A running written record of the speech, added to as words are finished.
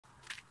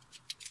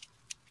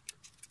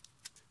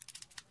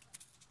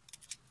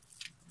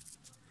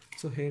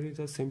So here is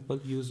a simple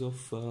use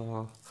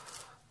of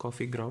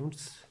coffee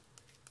grounds.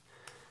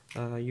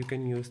 You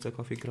can use the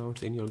coffee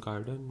grounds in your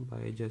garden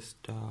by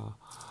just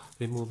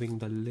removing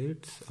the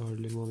lids or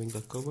removing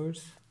the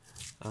covers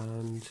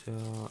and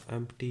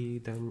empty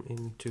them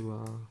into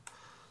a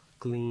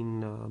clean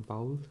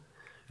bowl.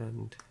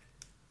 And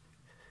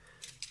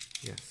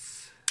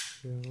yes,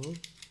 so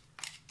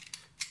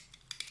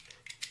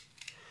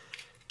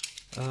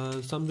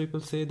some people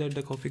say that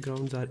the coffee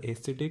grounds are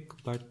acidic,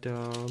 but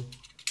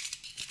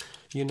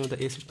you know,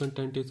 the acid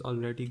content is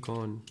already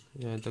gone,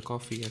 the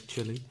coffee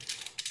actually.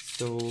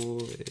 So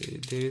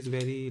there is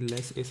very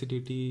less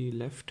acidity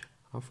left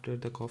after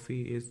the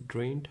coffee is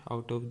drained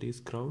out of these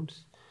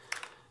grounds.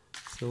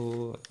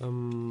 So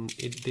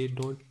they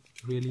don't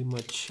really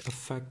much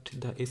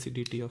affect the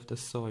acidity of the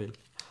soil.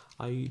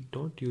 I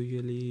don't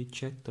usually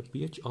check the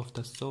pH of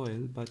the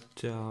soil,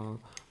 but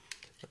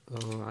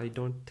I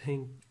don't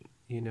think,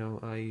 you know,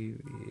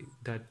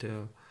 that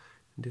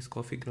these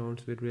coffee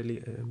grounds will really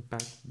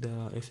impact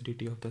the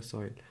acidity of the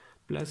soil.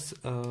 Plus,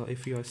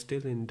 if you are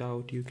still in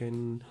doubt, you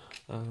can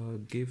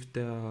give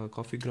the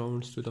coffee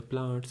grounds to the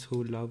plants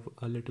who love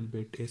a little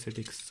bit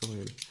acidic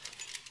soil.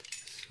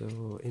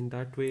 So in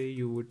that way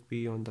you would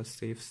be on the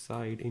safe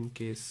side in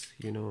case,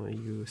 you know,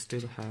 you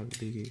still have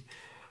the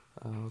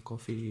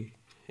coffee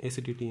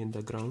acidity in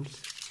the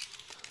grounds.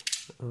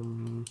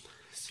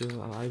 So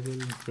I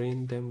will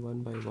drain them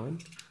one by one.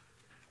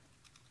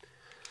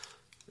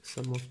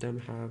 Some of them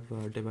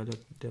have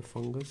developed the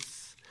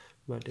fungus,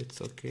 but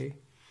it's okay.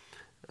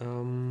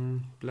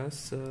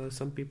 Plus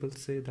some people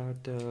say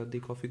that the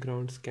coffee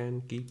grounds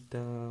can keep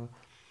the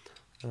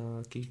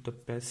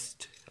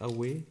pest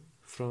away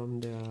from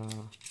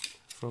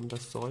the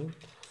soil,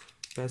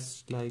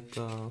 pests like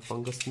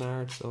fungus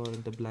gnats or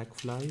the black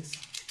flies.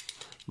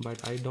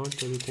 But I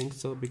don't really think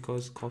so,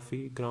 because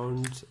coffee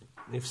grounds,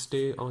 if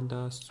stay on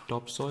the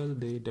topsoil,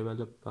 they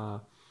develop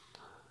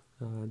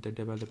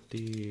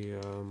the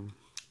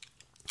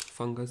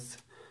fungus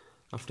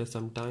after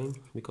some time,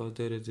 because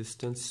their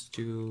resistance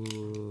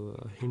to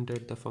hinder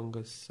the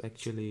fungus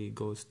actually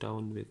goes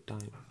down with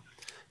time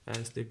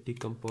as it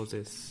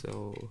decomposes.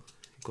 So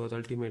because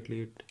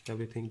ultimately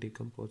everything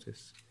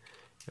decomposes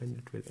and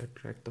it will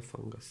attract the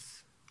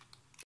fungus.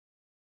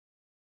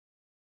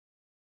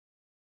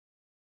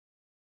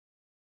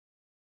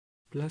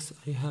 Plus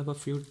I have a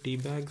few tea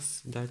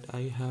bags that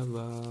I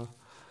have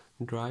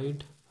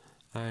dried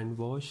and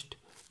washed.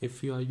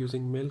 If you are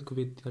using milk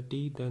with the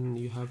tea, then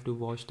you have to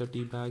wash the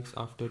tea bags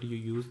after you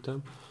use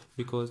them,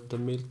 because the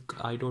milk,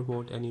 I don't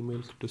want any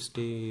milk to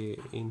stay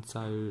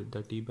inside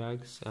the tea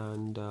bags,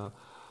 and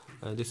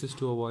this is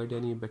to avoid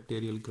any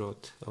bacterial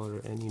growth or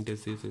any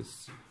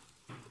diseases,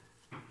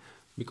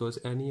 because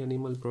any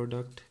animal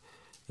product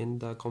in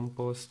the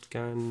compost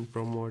can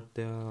promote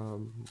the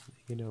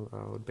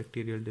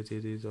bacterial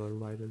diseases or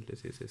viral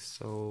diseases.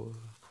 So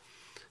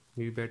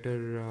we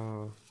better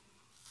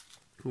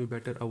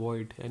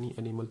avoid any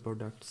animal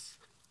products,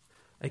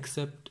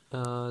 except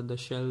the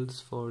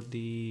shells for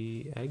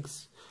the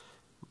eggs,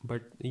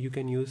 but you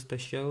can use the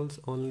shells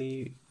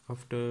only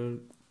after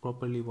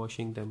properly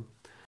washing them.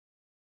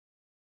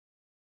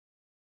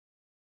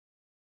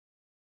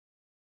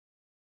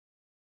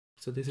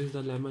 So this is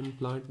the lemon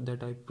plant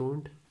that I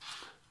pruned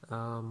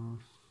a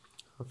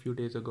few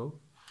days ago.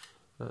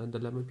 The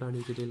lemon plant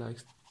usually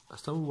likes a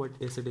somewhat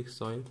acidic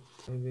soil.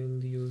 I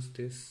will use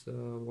this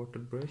water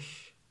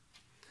brush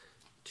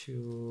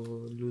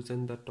to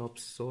loosen the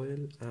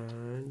topsoil,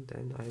 and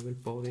then I will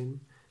pour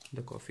in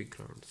the coffee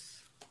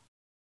grounds.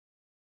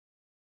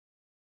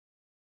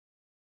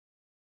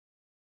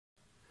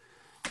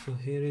 So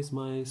here is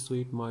my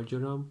sweet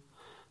marjoram.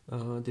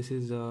 This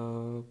is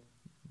a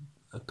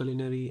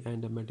culinary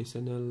and a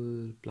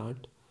medicinal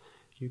plant.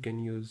 You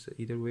can use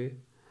either way.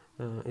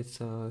 It's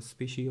a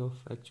species of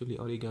actually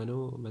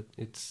oregano, but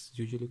it's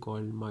usually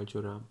called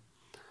marjoram.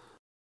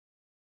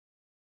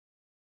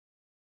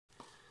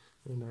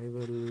 And I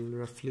will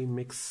roughly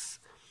mix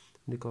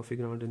the coffee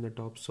ground in the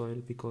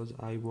topsoil, because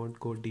I won't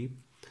go deep.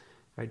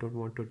 I don't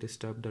want to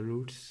disturb the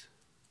roots.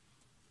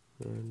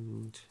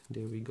 And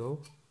there we go.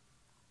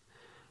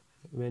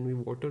 When we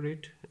water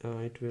it,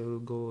 it will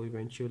go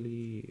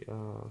eventually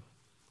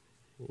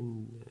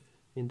in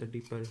the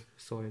deeper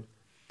soil.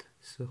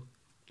 So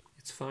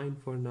it's fine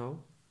for now.